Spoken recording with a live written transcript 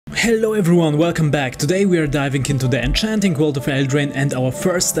Hello everyone, welcome back. Today we are diving into the enchanting World of Eldraine, and our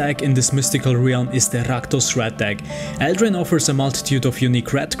first deck in this mystical realm is the Rakdos Rat deck. Eldraine offers a multitude of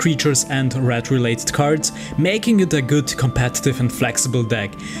unique red creatures and red related cards, making it a good, competitive and flexible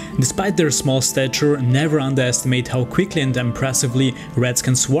deck. Despite their small stature, never underestimate how quickly and impressively reds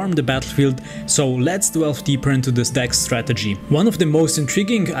can swarm the battlefield, so let's delve deeper into this deck's strategy. One of the most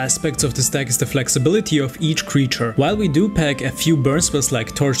intriguing aspects of this deck is the flexibility of each creature. While we do pack a few burn spells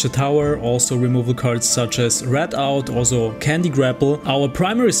like Torch the Tower, also removal cards such as Red Out, also Candy Grapple, our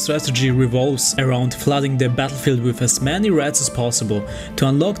primary strategy revolves around flooding the battlefield with as many reds as possible. To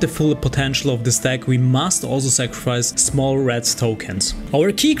unlock the full potential of this deck, we must also sacrifice small red tokens.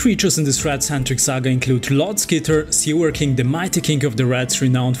 Our key creatures in this red-centric saga include Lord Skitter, Sewer King, the mighty king of the reds,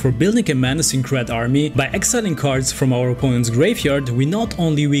 renowned for building a menacing red army. By exiling cards from our opponent's graveyard, we not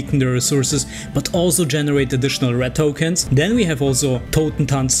only weaken their resources, but also generate additional red tokens. Then we have also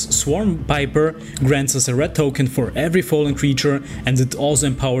Totentanz's Swarm Piper, grants us a red token for every fallen creature, and it also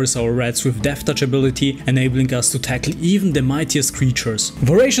empowers our reds with Death Touch ability, enabling us to tackle even the mightiest creatures.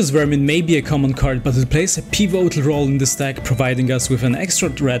 Voracious Vermin may be a common card, but it plays a pivotal role in this deck, providing us with an extra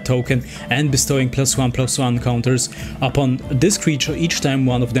red token and bestowing +1/+1 counters upon this creature each time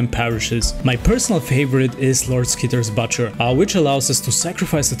one of them perishes. My personal favorite is Lord Skitter's Butcher, which allows us to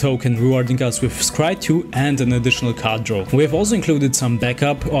sacrifice a token, rewarding us with Scry 2 and an additional card draw. We have also included some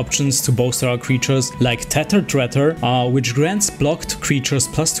backup options to bolster our creatures, like Tattered Treader, which grants blocked creatures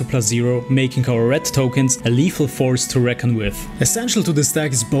 +2/+0, making our red tokens a lethal force to reckon with. Essential to this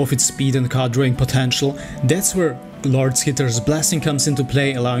deck is both its speed and card drawing potential. That's where Lord Skitter's Blessing comes into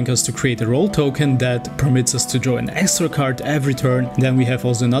play, allowing us to create a roll token that permits us to draw an extra card every turn. Then we have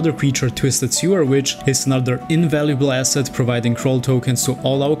also another creature, Twisted Sewer, which is another invaluable asset, providing roll tokens to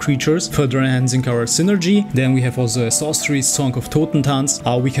all our creatures, further enhancing our synergy. Then we have also a sorcery, Song of Totentanz.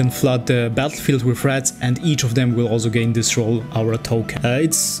 We can flood the battlefield with reds, and each of them will also gain this roll our token.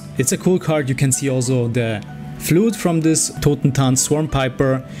 It's a cool card. You can see also the Fluid from this Totentanz Swarm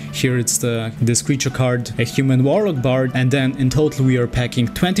Piper. Here it's this creature card, a Human Warlock Bard, and then in total we are packing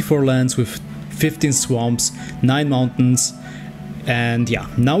 24 lands with 15 swamps, 9 mountains, and yeah,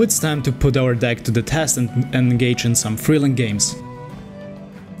 now it's time to put our deck to the test and engage in some thrilling games.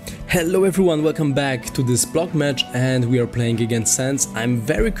 Hello everyone, welcome back to this block match, and we are playing against Sans. I'm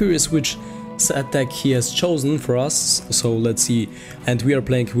very curious which set deck he has chosen for us, so let's see. And we are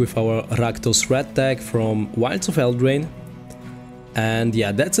playing with our Rakdos Rat deck from World of Eldraine, and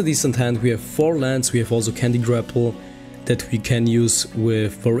yeah, that's a decent hand. We have 4 lands. We have also Candy Grapple that we can use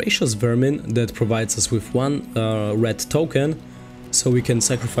with Voracious Vermin that provides us with 1 red token, so we can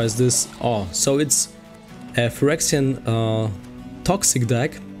sacrifice this. Oh, so it's a Phyrexian toxic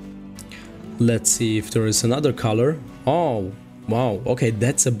deck. Let's see if there is another color. Oh wow, okay,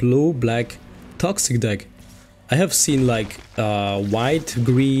 that's a blue-black toxic deck. I have seen like white,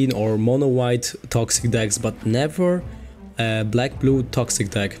 green or mono white toxic decks, but never a black-blue toxic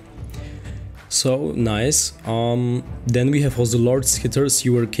deck. So nice. Then we have also Lord Skitter,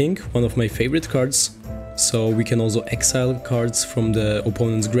 Sewer King, one of my favorite cards. So we can also exile cards from the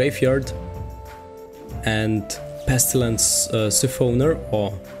opponent's graveyard. And Pestilence Siphoner.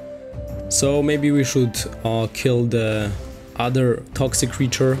 Oh. So maybe we should kill the other toxic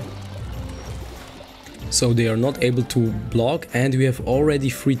creature, so they are not able to block, and we have already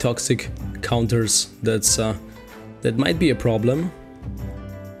 3 toxic counters. That might be a problem.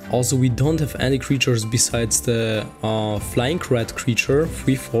 Also, we don't have any creatures besides the flying red creature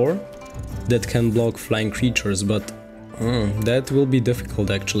 3/4 that can block flying creatures, but that will be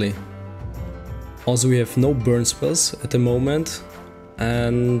difficult actually. Also, we have no burn spells at the moment,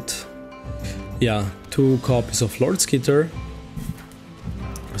 and yeah, 2 copies of Lord Skitter.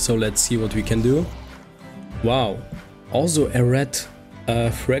 So let's see what we can do. Wow, also a red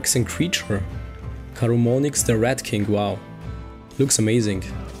Phyrexian creature, Karumonix the Red King. Wow, looks amazing.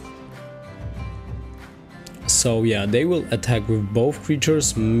 So yeah, they will attack with both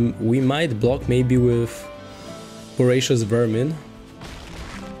creatures. We might block maybe with Voracious Vermin.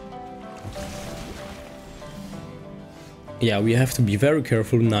 Yeah, we have to be very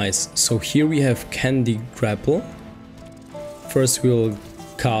careful. Nice. So here we have Candy Grapple. First we'll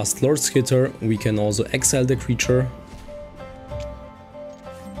cast Lord Skitter. We can also exile the creature.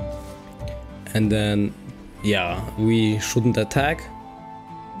 And then, yeah, we shouldn't attack.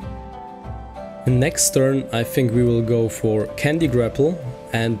 And next turn, I think we will go for Candy Grapple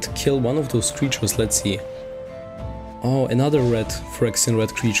and kill one of those creatures. Let's see. Oh, another red Phyrexian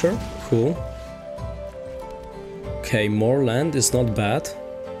red creature. Cool. Okay, more land is not bad.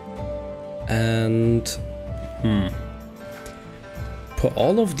 And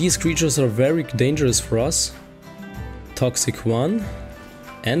All of these creatures are very dangerous for us. Toxic 1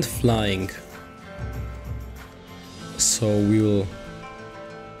 and flying. So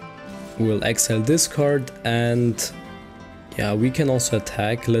we'll exile this card, and yeah, we can also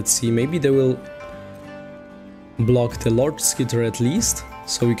attack. Let's see, maybe they will block the Lord Skitter at least,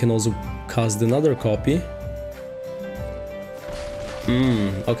 so we can also cast another copy.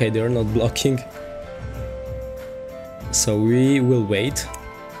 Okay, they're not blocking. So we will wait,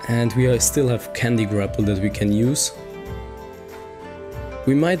 and we still have Candy Grapple that we can use.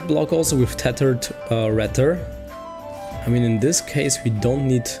 We might block also with Tethered Ratter. I mean, in this case we don't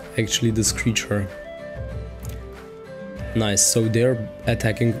need actually this creature. Nice, so they're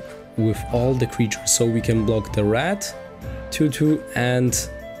attacking with all the creatures, so we can block the rat, 2/2, and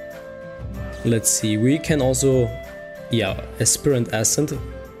let's see, we can also, yeah, Aspirant Ascent.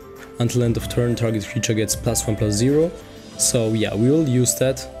 Until end of turn, target creature gets +1/+0. So yeah, we will use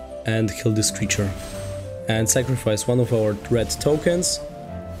that and kill this creature. And sacrifice one of our red tokens.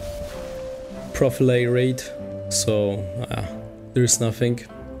 Profile rate, so there's nothing.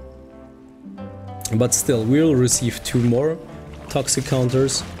 But still, we'll receive 2 more toxic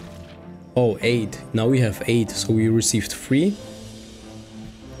counters. Oh, 8. Now we have 8, so we received 3.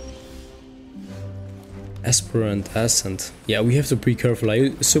 Aspirant Ascent. Yeah, we have to be careful.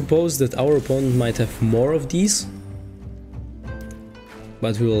 I suppose that our opponent might have more of these.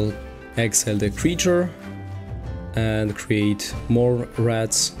 But we'll exile the creature and create more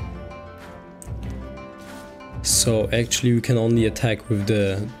rats. So actually we can only attack with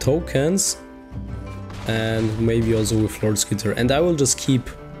the tokens and maybe also with Lord Skitter. And I will just keep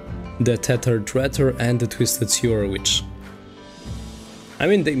the Tethered Ratter and the Twisted Sewer Witch. I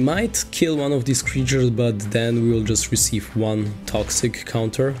mean, they might kill one of these creatures, but then we will just receive 1 toxic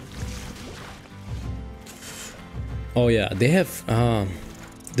counter. Oh yeah, they have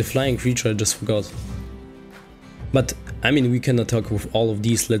the flying creature, I just forgot. But I mean, we can attack with all of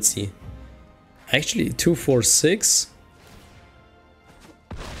these, let's see. Actually, 2, 4, 6,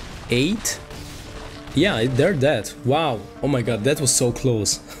 8. Yeah, they're dead. Wow. Oh my god, that was so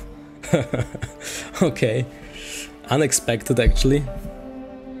close. Okay. Unexpected, actually.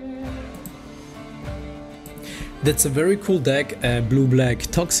 That's a very cool deck, a blue-black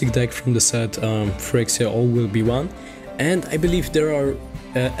toxic deck from the set Phyrexia All Will Be One. And I believe there are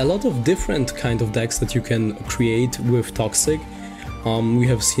a lot of different kind of decks that you can create with toxic. We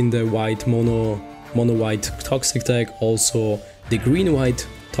have seen the white mono-white toxic deck, also the green-white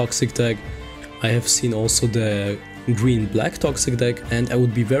toxic deck. I have seen also the green-black toxic deck, and I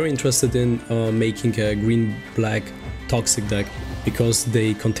would be very interested in making a green-black toxic deck because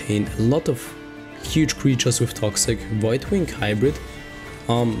they contain a lot of huge creatures with toxic. Voidwing hybrid.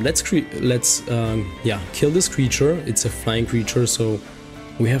 Let's kill this creature. It's a flying creature, so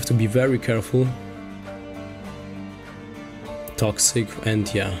we have to be very careful. Toxic,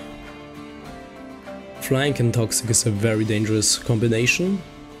 and yeah, flying and toxic is a very dangerous combination.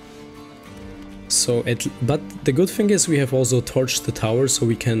 So, but the good thing is we have also torched the tower, so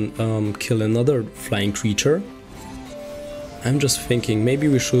we can kill another flying creature. I'm just thinking maybe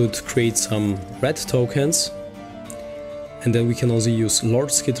we should create some red tokens, and then we can also use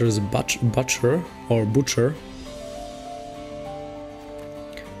Lord Skitter's Butcher.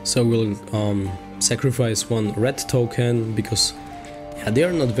 So we'll sacrifice 1 red token because yeah, they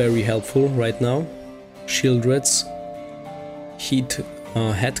are not very helpful right now. Shield Rats,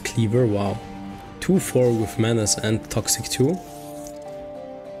 Head Cleaver, wow. 2/4 with Menace and Toxic 2.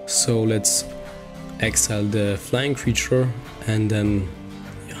 So let's exile the flying creature, and then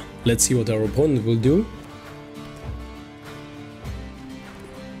yeah, let's see what our opponent will do.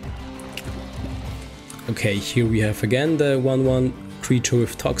 Okay, here we have again the 1/1 creature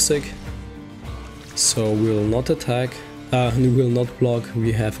with toxic. So we'll not attack, we will not block.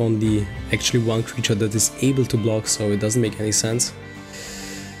 We have only actually 1 creature that is able to block, so it doesn't make any sense.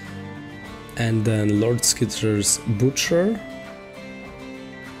 And then Lord Skitter's Butcher.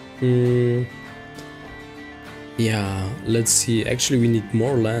 Yeah, let's see. Actually, we need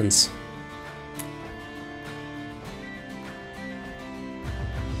more lands.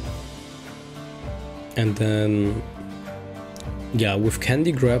 And then, yeah, with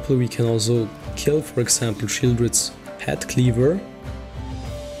Candy Grapple we can also kill, for example, Shieldred's Head Cleaver.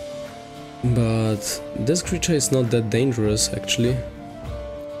 But this creature is not that dangerous, actually.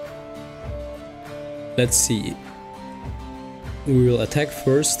 Let's see. We will attack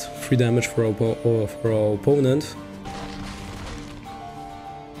first, 3 damage for our opponent.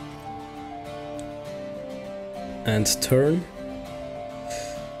 And turn.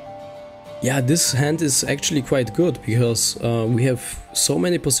 Yeah, this hand is actually quite good because we have so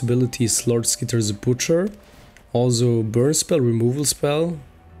many possibilities. Lord Skitter's Butcher, also burn spell, removal spell,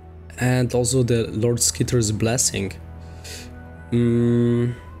 and also the Lord Skitter's Blessing.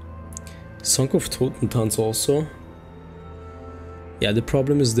 Song of Totentanz also. Yeah, the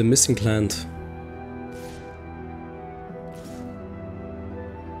problem is the missing land.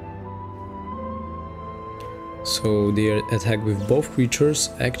 So they attack with both creatures.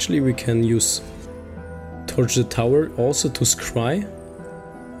 Actually, we can use Torch the Tower also to scry.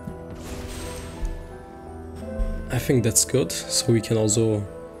 I think that's good, so we can also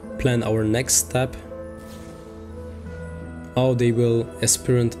plan our next step. Oh, they will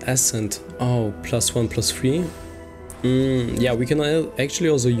Aspirant Ascent. Oh, +1/+3. Yeah, we can actually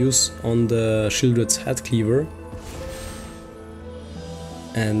also use on the Shieldred's Head Cleaver.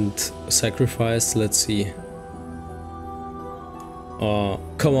 And sacrifice, let's see.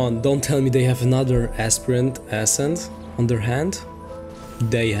 Come on, don't tell me they have another Aspirant Ascent on their hand.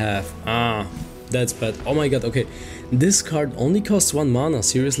 They have. Ah, that's bad. Oh my god, okay. This card only costs 1 mana,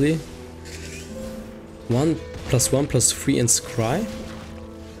 seriously? 1/1/3 and scry?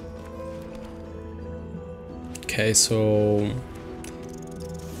 Okay, so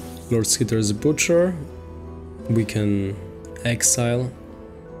Lord Skitter's Butcher. We can exile.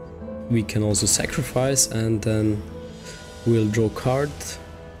 We can also sacrifice, and then we'll draw card.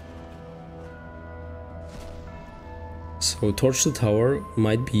 So Torch the Tower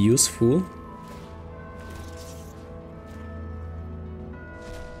might be useful.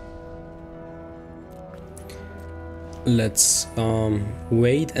 Let's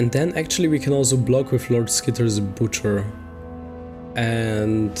wait, and then actually we can also block with Lord Skitter's Butcher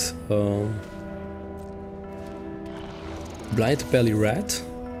and Blight Belly Rat.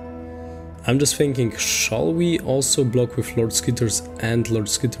 I'm just thinking, shall we also block with Lord Skitter's and Lord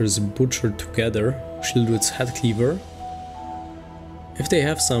Skitter's Butcher together? Shieldred's Head Cleaver. If they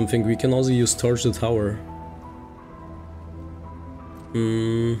have something, we can also use Torch the Tower.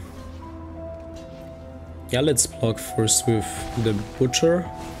 Yeah, let's block first with the Butcher.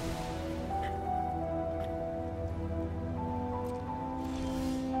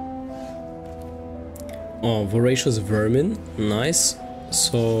 Oh, Voracious Vermin, nice.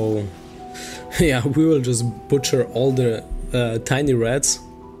 So, yeah, we will just butcher all the tiny rats.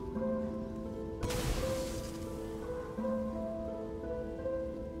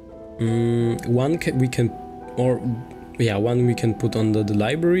 One we can put under the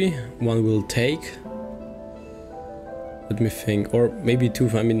library. One will take. Let me think, or maybe 2.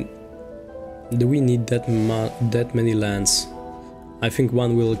 I mean, do we need that many lands? I think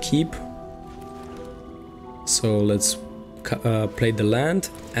one will keep. So let's play the land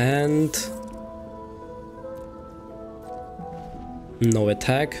and no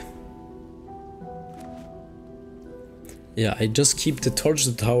attack. Yeah, I just keep the Torch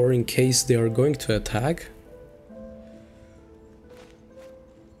the Tower in case they are going to attack.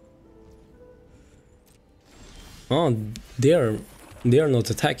 Oh, they are not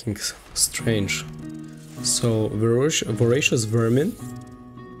attacking. Strange. So Voracious Vermin.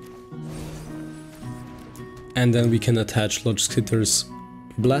 And then we can attach Lord Skitter's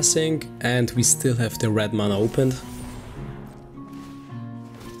Blessing, and we still have the red mana opened.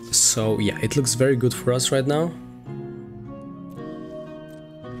 So yeah, it looks very good for us right now.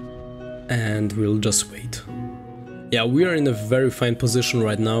 And we'll just wait. Yeah, we are in a very fine position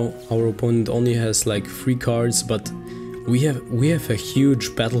right now. Our opponent only has like 3 cards, but we have a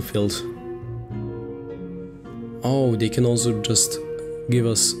huge battlefield. Oh, they can also just give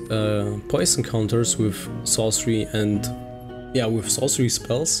us poison counters with sorcery and yeah, with sorcery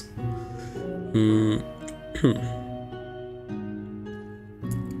spells.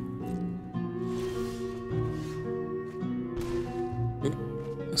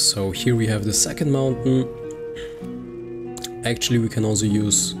 So here we have the second mountain. Actually, we can also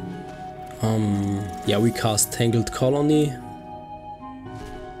use yeah, we cast Tangled Colony,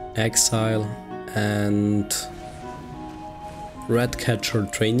 Exile, and Ratcatcher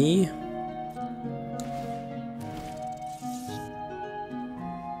Trainee.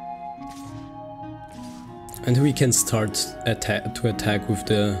 And we can start to attack with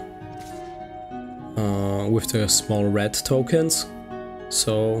the small red tokens.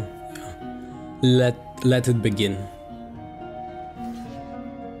 So yeah, let it begin.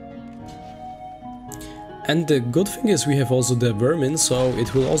 And the good thing is we have also the vermin, so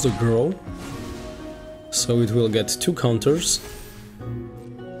it will also grow. So it will get 2 counters.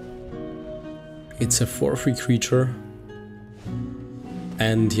 It's a 4/3 creature.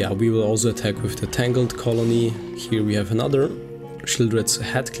 And yeah, we will also attack with the Tangled Colony. Here we have another Shieldred's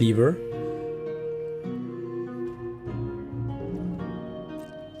Head Cleaver.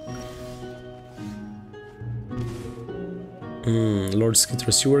 Lord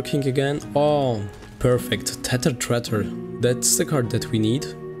Skitter's working again. Oh, perfect. Tattered Treasure. That's the card that we need.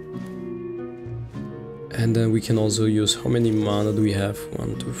 And then we can also use, how many mana do we have?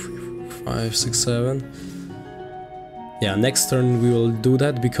 1, 2, 3, 4, 5, 6, 7. Yeah, next turn we will do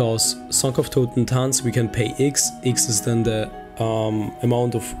that because Song of Totentanz we can pay X. X is then the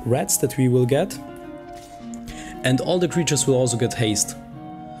amount of rats that we will get. And all the creatures will also get haste.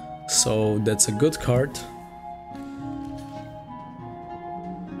 So that's a good card.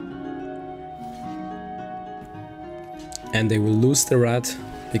 And they will lose the rat,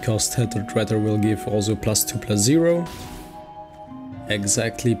 because Tattered Treasure will give also +2/+0.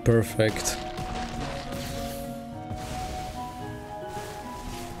 Exactly perfect.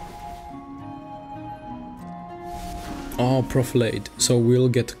 Oh, Profilate. So we'll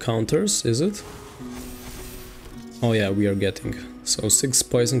get counters, is it? Oh yeah, we are getting. So 6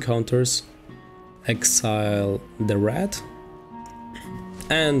 poison counters. Exile the rat.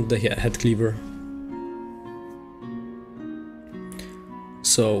 And the head cleaver.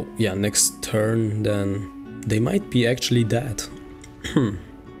 So yeah, next turn then they might be actually dead.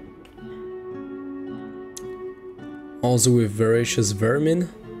 Also with Voracious Vermin.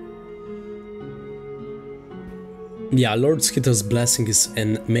 Yeah, Lord Skitter's Blessing is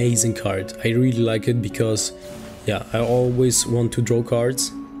an amazing card. I really like it because, yeah, I always want to draw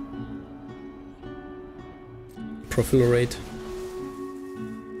cards. Profilorate.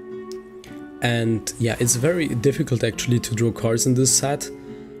 And yeah, it's very difficult actually to draw cards in this set.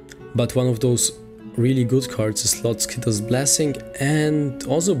 But one of those really good cards is Lord Skitter's Blessing, and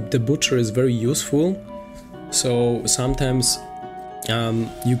also the Butcher is very useful. So sometimes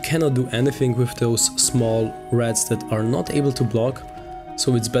you cannot do anything with those small rats that are not able to block,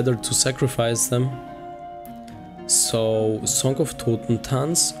 so it's better to sacrifice them. So Song of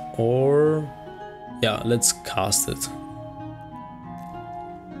Totentanz, or yeah, let's cast it.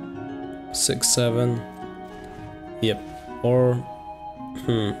 6, 7. Yep. Or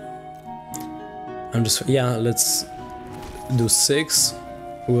I'm just, yeah, let's do 6.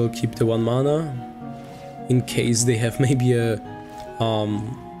 We'll keep the 1 mana in case they have maybe a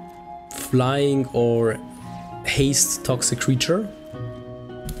flying or haste toxic creature.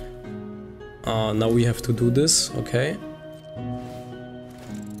 Now we have to do this, okay.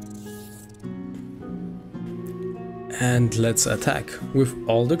 And let's attack with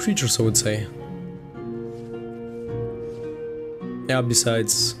all the creatures, I would say. Yeah,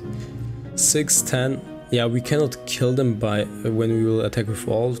 besides 6, 10. Yeah, we cannot kill them by when we will attack with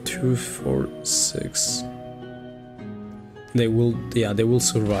all. 2, 4, 6. They will, yeah, they will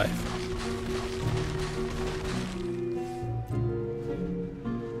survive.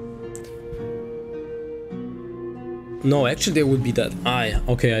 No, actually they would be dead.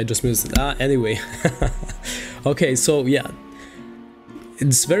 Okay, I just missed it. Anyway. Okay, so yeah.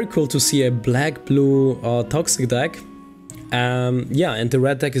 It's very cool to see a black-blue toxic deck. Yeah, and the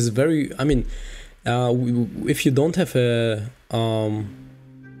red deck is very, I mean, if you don't have a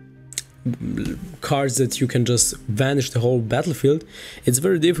cards that you can just vanish the whole battlefield, it's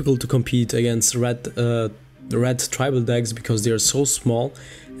very difficult to compete against red tribal decks because they are so small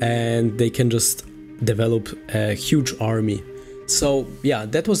and they can just develop a huge army. So yeah,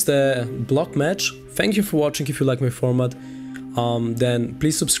 that was the block match. Thank you for watching. If you like my format, then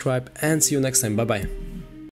please subscribe and see you next time. Bye bye.